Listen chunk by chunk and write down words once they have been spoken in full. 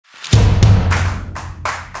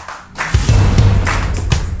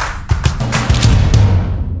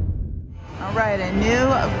tried a new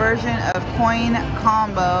version of coin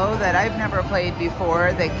combo that I've never played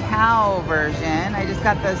before, the cow version. I just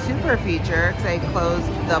got the super feature because I closed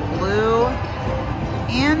the blue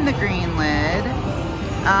and the green lid.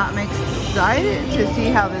 I'm excited to see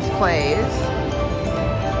how this plays.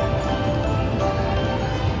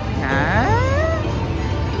 Okay.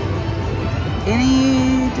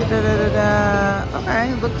 Any da-da-da-da-da.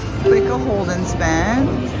 Okay, looks like a hold and spin.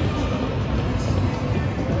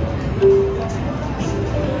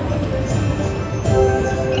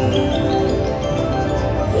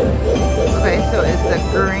 Okay, so is the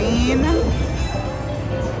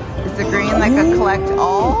green like a collect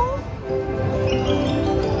all?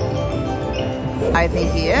 I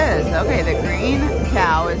think he is. Okay, the green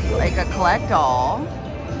cow is like a collect all.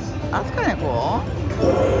 That's kind of cool.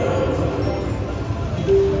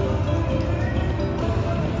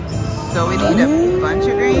 So we need a bunch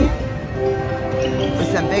of green with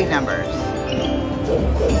some big numbers.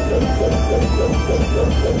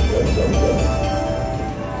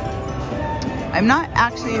 I'm not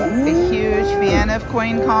actually a huge fan of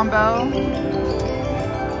coin combo,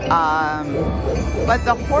 but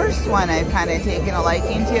the horse one I've kind of taken a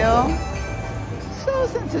liking to. So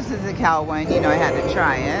since this is a cow one, you know, I had to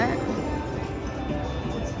try it.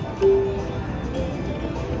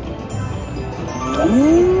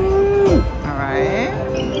 All right.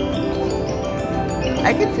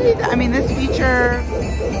 I can see that. I mean, this feature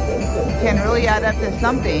can really add up to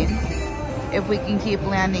something if we can keep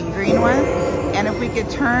landing green ones, and if we could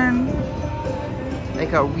turn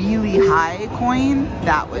like a really high coin,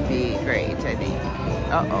 that would be great, I think.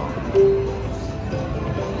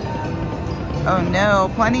 Oh no,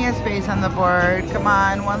 plenty of space on the board. Come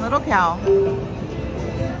on, one little cow.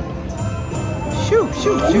 Shoot,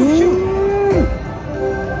 shoot, shoot, shoot.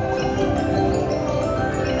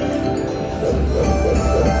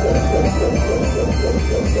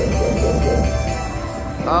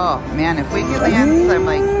 Oh man, if we could land some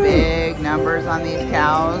like big numbers on these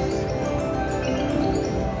cows,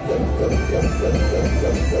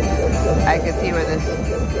 I could see where this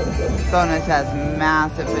bonus has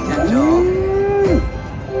massive potential.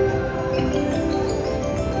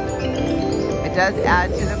 It does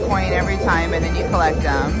add to the coin every time, and then you collect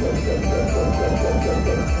them.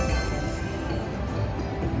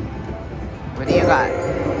 What do you got?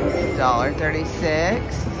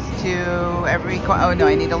 $1.36 to every coin. Oh no,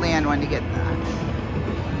 I need to land one to get that.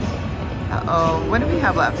 Uh-oh, what do we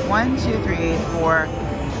have left? 1, 2, 3, 4,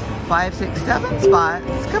 5, 6, 7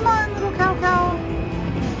 spots. Come on, little cow.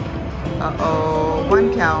 Uh-oh,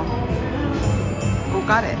 one cow. Oh,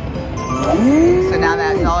 got it. So now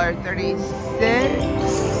that $1.36.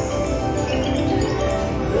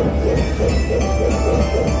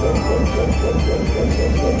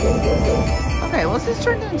 Okay, well, this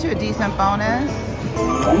turned into a decent bonus.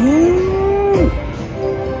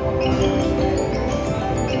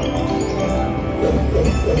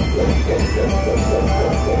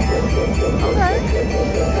 Okay.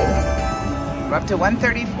 We're up to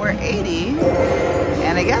 $134.80.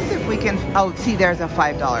 And I guess if we can, oh, see, there's a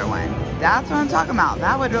 $5 one. That's what I'm talking about.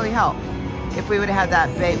 That would really help if we would have had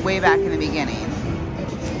that way back in the beginning.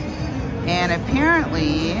 And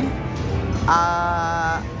apparently,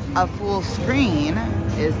 a full screen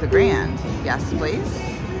is the grand. Yes, please.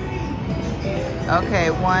 Okay,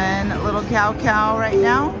 one little cow right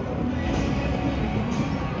now.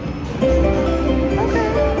 Okay.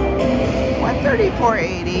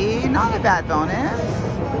 $134.80. Not a bad bonus.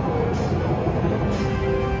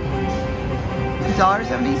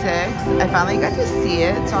 $1.76. I finally got to see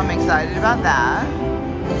it, so I'm excited about that.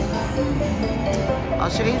 I'll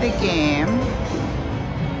show you the game.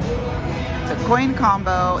 It's a coin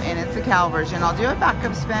combo and it's a cow version. I'll do a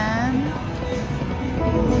backup spin.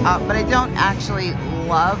 But I don't actually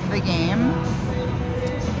love the game.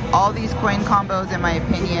 All these coin combos, in my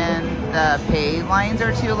opinion, the pay lines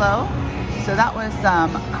are too low. So that was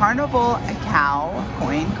some Carnival Cow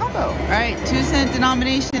coin combo. All right, 2-cent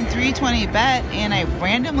denomination, 320 bet, and I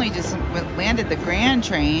randomly just landed the grand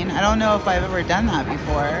train. I don't know if I've ever done that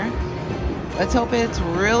before. Let's hope it's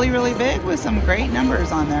really, really big with some great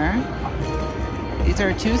numbers on there. These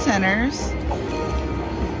are 2 centers.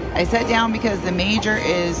 I set down because the major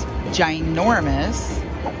is ginormous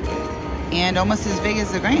and almost as big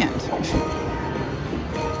as the grand.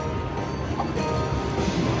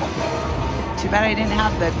 Too bad I didn't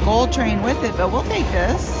have the gold train with it, but we'll take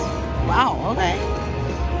this. Wow, okay.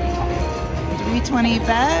 320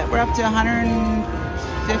 bet, we're up to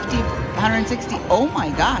 150, 160. Oh my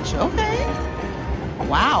gosh, okay.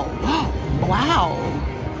 Wow, wow.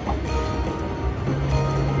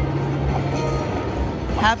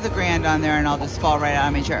 have the grand on there and I'll just fall right out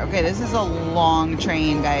of my chair. Okay, this is a long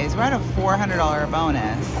train, guys. We're at a $400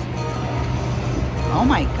 bonus. Oh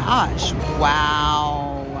my gosh,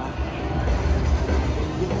 wow.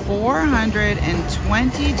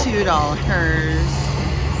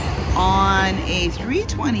 $422 on a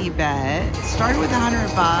 320 bet. Started with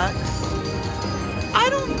 100 bucks. I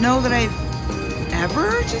don't know that I've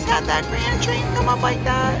ever just had that grand train come up like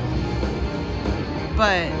that.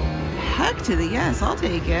 But heck to the yes, I'll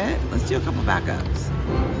take it. Let's do a couple backups.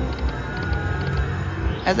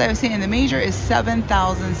 As I was saying, the major is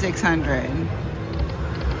 7,600.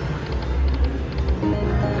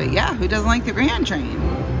 But yeah, who doesn't like the grand train?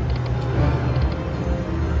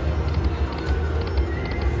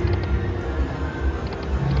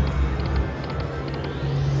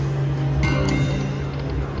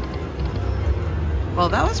 Well,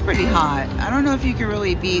 that was pretty hot. I don't know if you could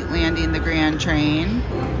really beat landing the grand train.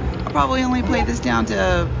 I'll probably only play this down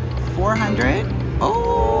to 400.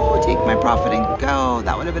 Oh, take my profit and go.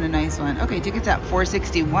 That would have been a nice one. Okay, tickets at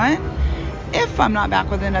 461. If I'm not back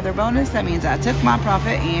with another bonus, that means I took my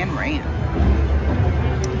profit and ran.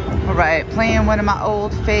 All right, playing one of my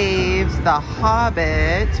old faves, The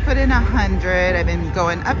Hobbit. Put in 100. I've been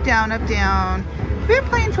going up, down, up, down. Been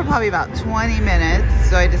playing for probably about 20 minutes,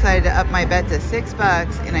 so I decided to up my bet to $6,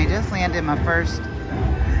 and I just landed my first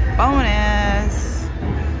bonus.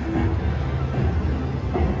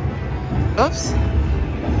 Oops.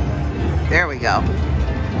 There we go.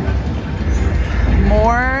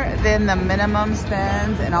 More than the minimum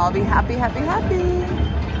spends, and I'll be happy, happy, happy.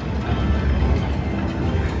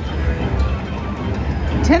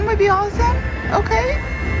 10 would be awesome. Okay.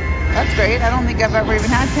 That's great. I don't think I've ever even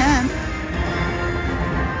had 10.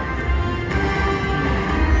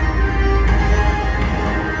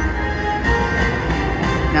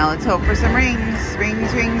 Now let's hope for some rings.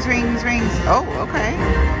 Rings, rings, rings, rings. Oh, okay.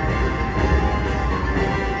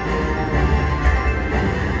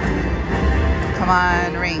 Come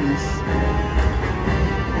on, rings.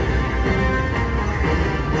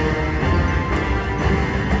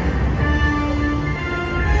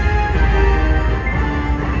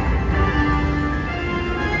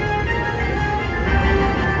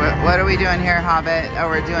 What are we doing here, Hobbit? Oh,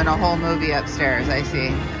 we're doing a whole movie upstairs, I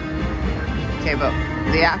see. Okay, but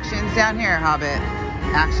the action's down here, Hobbit.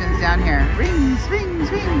 Action's down here. Rings, rings,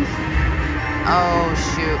 rings. Oh,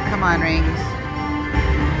 shoot. Come on, rings.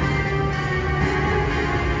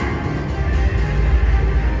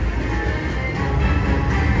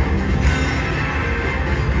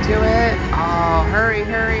 Do it. Oh, hurry,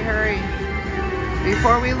 hurry, hurry.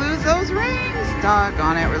 Before we lose those rings.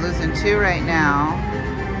 Doggone it. We're losing 2 right now.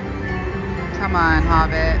 Come on,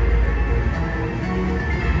 Hobbit.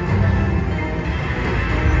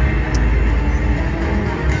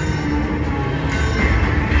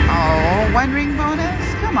 Oh, 1 ring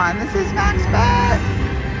bonus? Come on, this is max bet.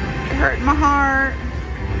 It hurt my heart.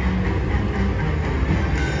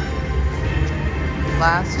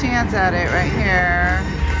 Last chance at it right here.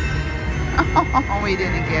 Oh, we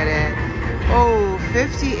didn't get it. Oh,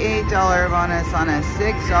 $58 bonus on a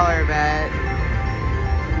 $6 bet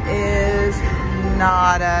is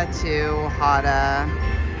nada too hotta.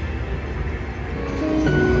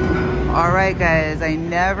 Alright guys, I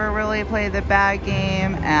never really played the bag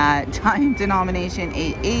game at time denomination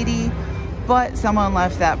 880, but someone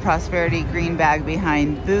left that prosperity green bag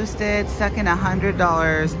behind boosted, stuck in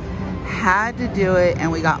 $100, had to do it,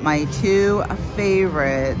 and we got my 2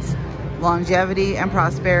 favorites, longevity and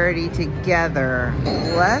prosperity, together.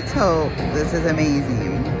 Let's hope this is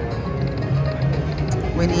amazing.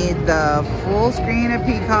 We need the full screen of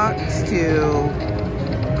peacocks to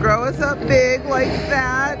grow us up big like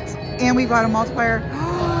that. And we got a multiplier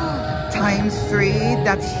times 3.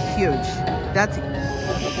 That's huge. That's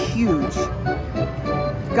huge.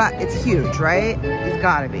 It's huge, right? It's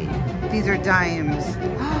gotta be. These are dimes.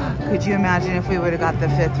 Could you imagine if we would have got the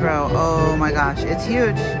 5th row? Oh my gosh, it's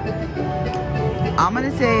huge. I'm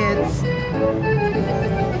gonna say it's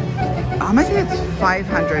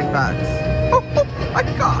 500 bucks. Oh my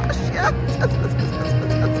gosh, yes.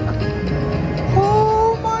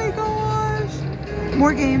 Oh my gosh.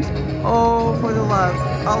 More games. Oh, for the love.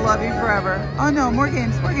 I'll love you forever. Oh no, more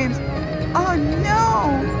games, more games. Oh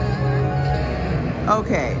no.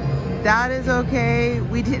 Okay, that is okay.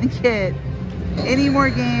 We didn't get any more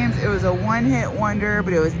games. It was a one-hit wonder,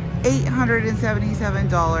 but it was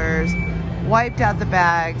 $877. Wiped out the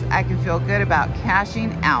bags. I can feel good about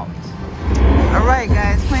cashing out. All right,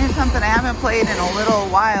 guys, playing something I haven't played in a little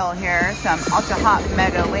while here. Some Ultra Hot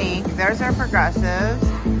Mega Link. There's our progressive.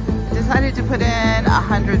 Just decided to put in a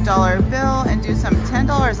 $100 bill and do some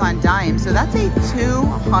 $10 on dime. So that's a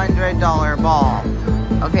 $200 ball.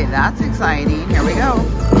 Okay, that's exciting. Here we go.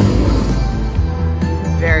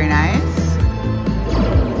 Very nice.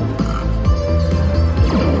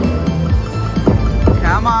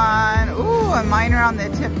 Come on. Ooh, a minor on the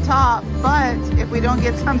tip top. But if we don't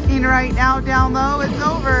get something right now down low, it's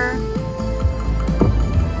over.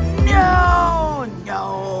 No,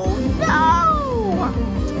 no, no.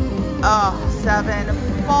 Oh, 7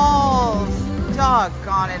 balls.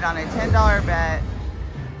 Doggone it on a $10 bet.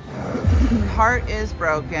 Heart is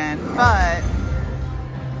broken, but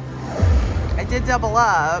I did double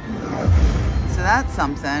up, so that's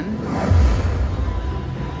something.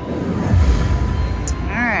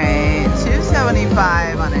 All right,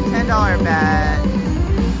 $275 on a $10 bet.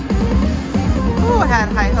 Ooh, I had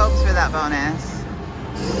high hopes for that bonus.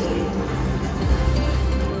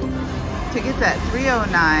 Tickets at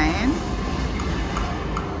 309.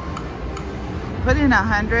 Put in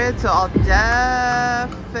 100, so I'll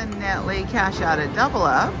definitely cash out a double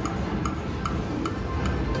up.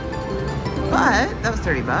 But that was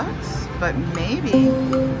 30 bucks. But maybe,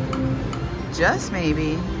 just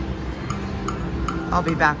maybe, I'll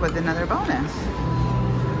be back with another bonus.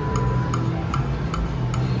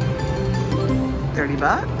 30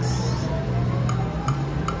 bucks.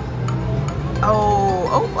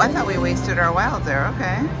 Oh, I thought we wasted our wild there.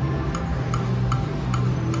 Okay.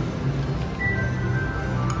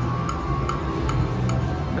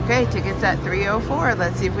 Okay, tickets at 304.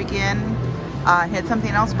 Let's see if we can hit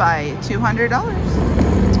something else by $200. All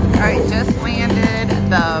right, just landed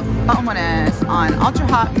the bonus on Ultra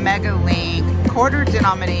Hot Mega Link quarter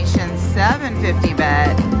denomination 750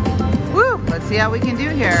 bet. Woo! Let's see how we can do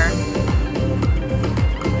here.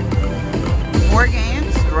 More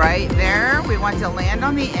games right there. We want to land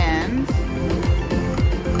on the end.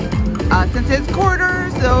 Since it's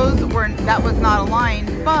quarters, that was not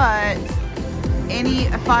aligned, but any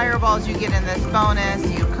fireballs you get in this bonus,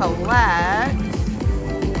 you collect.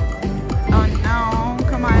 Oh no,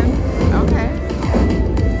 come on. Okay.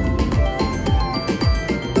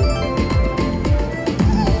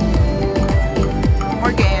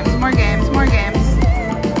 More games, more games, more games.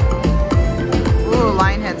 Ooh,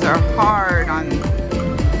 line hits are hard on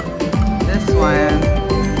this one.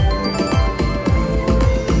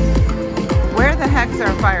 Where the heck's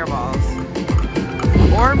our fireballs?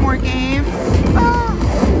 Or more games? Oh.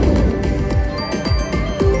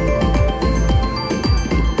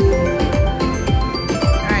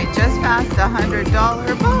 Alright, just past the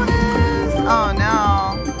 $100 bonus. Oh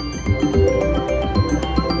no.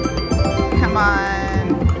 Come on.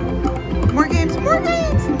 More games, more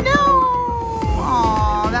games. No.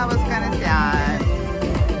 Aw, that was kind of sad.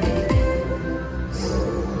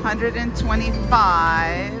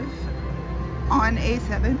 125 on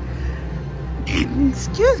A7.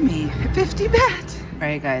 Excuse me, 50 bet. All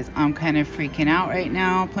right, guys, I'm kind of freaking out right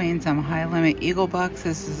now playing some high limit Eagle Bucks.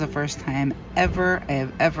 This is the first time ever I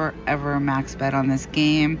have ever max bet on this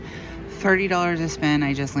game. $30 to spin.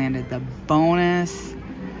 I just landed the bonus.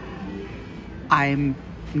 I'm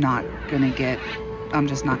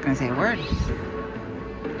just not gonna say a word.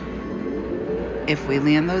 If we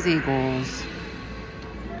land those Eagles,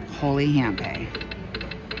 holy hand pay.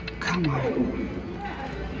 Come on.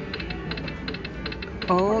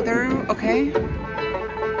 Oh, they're okay.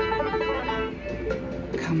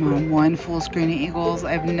 Come on, one full screen of Eagles.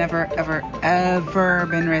 I've never, ever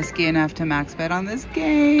been risky enough to max bet on this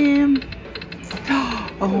game.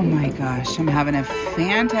 Oh my gosh, I'm having a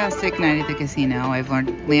fantastic night at the casino. I've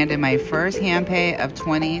landed my first hand pay of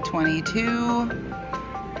 2022.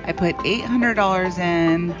 I put $800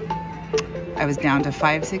 in. I was down to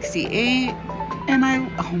 568. And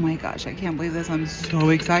oh my gosh, I can't believe this. I'm so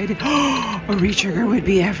excited. A retrigger would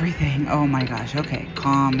be everything. Oh my gosh. Okay,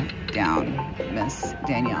 calm down, Miss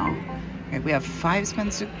Danielle. Okay, we have 5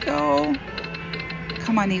 spins to go.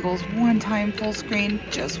 Come on, Eagles. One time full screen.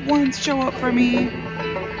 Just once show up for me.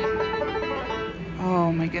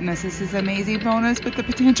 Oh my goodness, this is amazing bonus, but the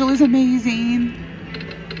potential is amazing.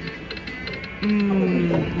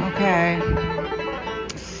 Okay.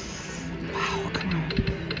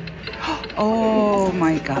 Oh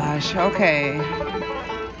my gosh, okay.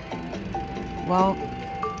 Well,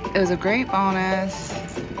 it was a great bonus.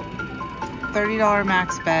 $30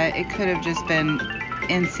 max bet. It could have just been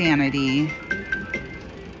insanity.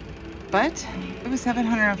 But it was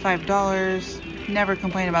 $705. Never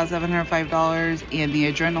complained about $705. And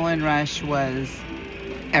the adrenaline rush was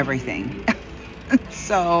everything.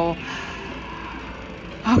 So,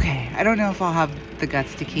 okay. I don't know if I'll have the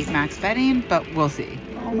guts to keep max betting, but we'll see.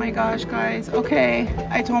 Oh my gosh, guys. Okay,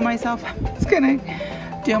 I told myself I was gonna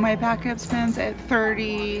do my backup spins at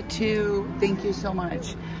 32, thank you so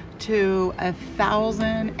much, to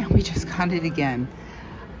 1,000, and we just got it again.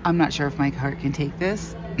 I'm not sure if my cart can take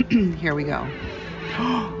this. Here we go.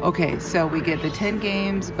 Okay, so we get the 10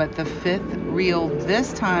 games, but the 5th reel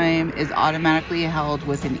this time is automatically held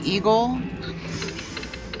with an eagle.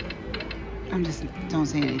 Don't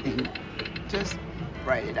say anything. Just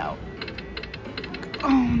write it out. Oh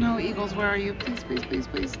no, eagles, where are you? Please, please, please,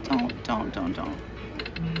 please. Don't.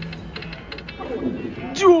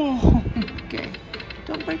 Oh, okay.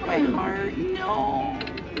 Don't break my heart. No.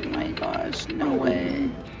 Oh my gosh, no way.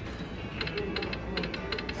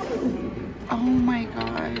 Oh my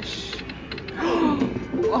gosh. Oh,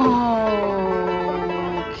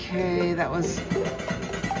 okay, that was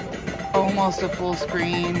almost a full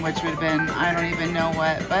screen, which would have been, I don't even know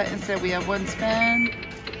what, but instead we have one spin.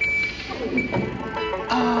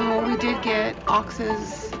 Oh, we did get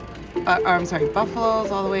oxes, I'm sorry,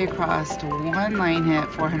 buffaloes all the way across to one line hit,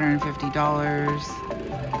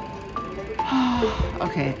 $450.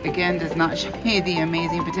 Okay, again, does not show me the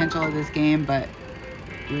amazing potential of this game, but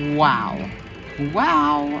wow. We're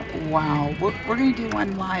gonna do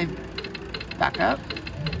one live backup.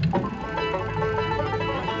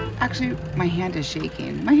 Actually, my hand is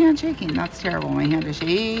shaking. That's terrible. My hand is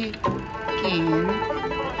shaking.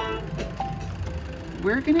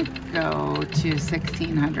 We're gonna go to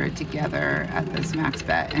 1,600 together at this max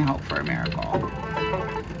bet and hope for a miracle.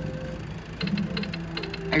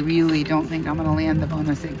 I really don't think I'm gonna land the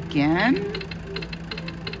bonus again.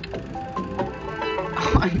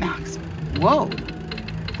 On max. Whoa,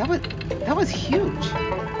 that was huge.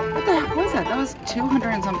 What the heck was that? That was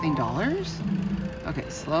 $200 and something. Okay,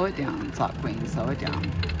 slow it down, Slot Queen, slow it down.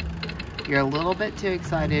 You're a little bit too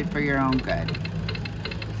excited for your own good.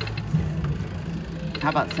 How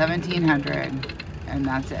about 1,700? And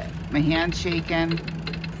that's it. My hand's shaking.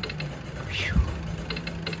 Whew.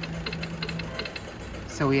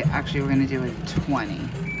 So we're gonna do a 20.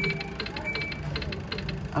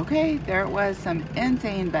 Okay, there it was, some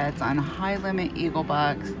insane bets on high limit eagle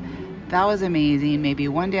bucks. That was amazing. Maybe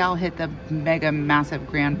one day I'll hit the mega massive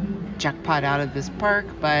grand jackpot out of this park,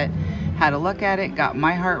 but had a look at it, got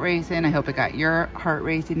my heart racing. I hope it got your heart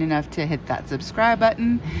racing enough to hit that subscribe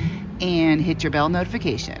button and hit your bell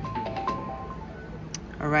notification.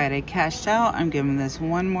 All right, I cashed out. I'm giving this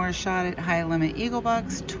one more shot at high limit eagle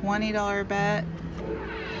bucks, $20 bet.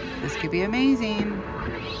 This could be amazing.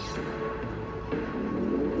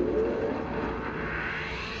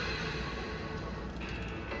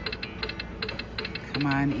 Come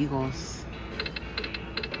on, eagles.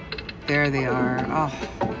 There they are. Oh.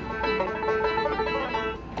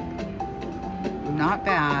 Not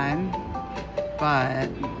bad, but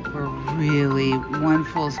we're really one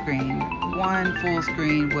full screen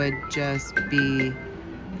would just be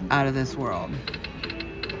out of this world.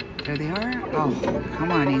 There they are. Oh,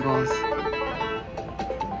 come on, eagles.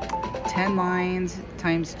 10 lines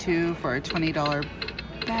times 2 for a $20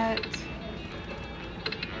 bet.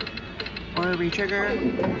 Or a retrigger.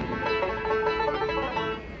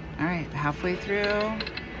 All right, halfway through.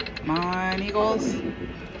 Come on, eagles.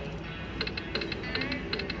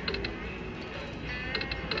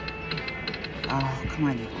 Oh, come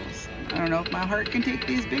on, eagles. I don't know if my heart can take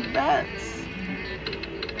these big bets.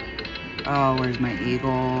 Oh, where's my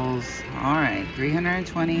eagles? All right,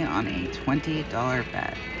 320 on a $20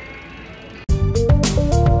 bet.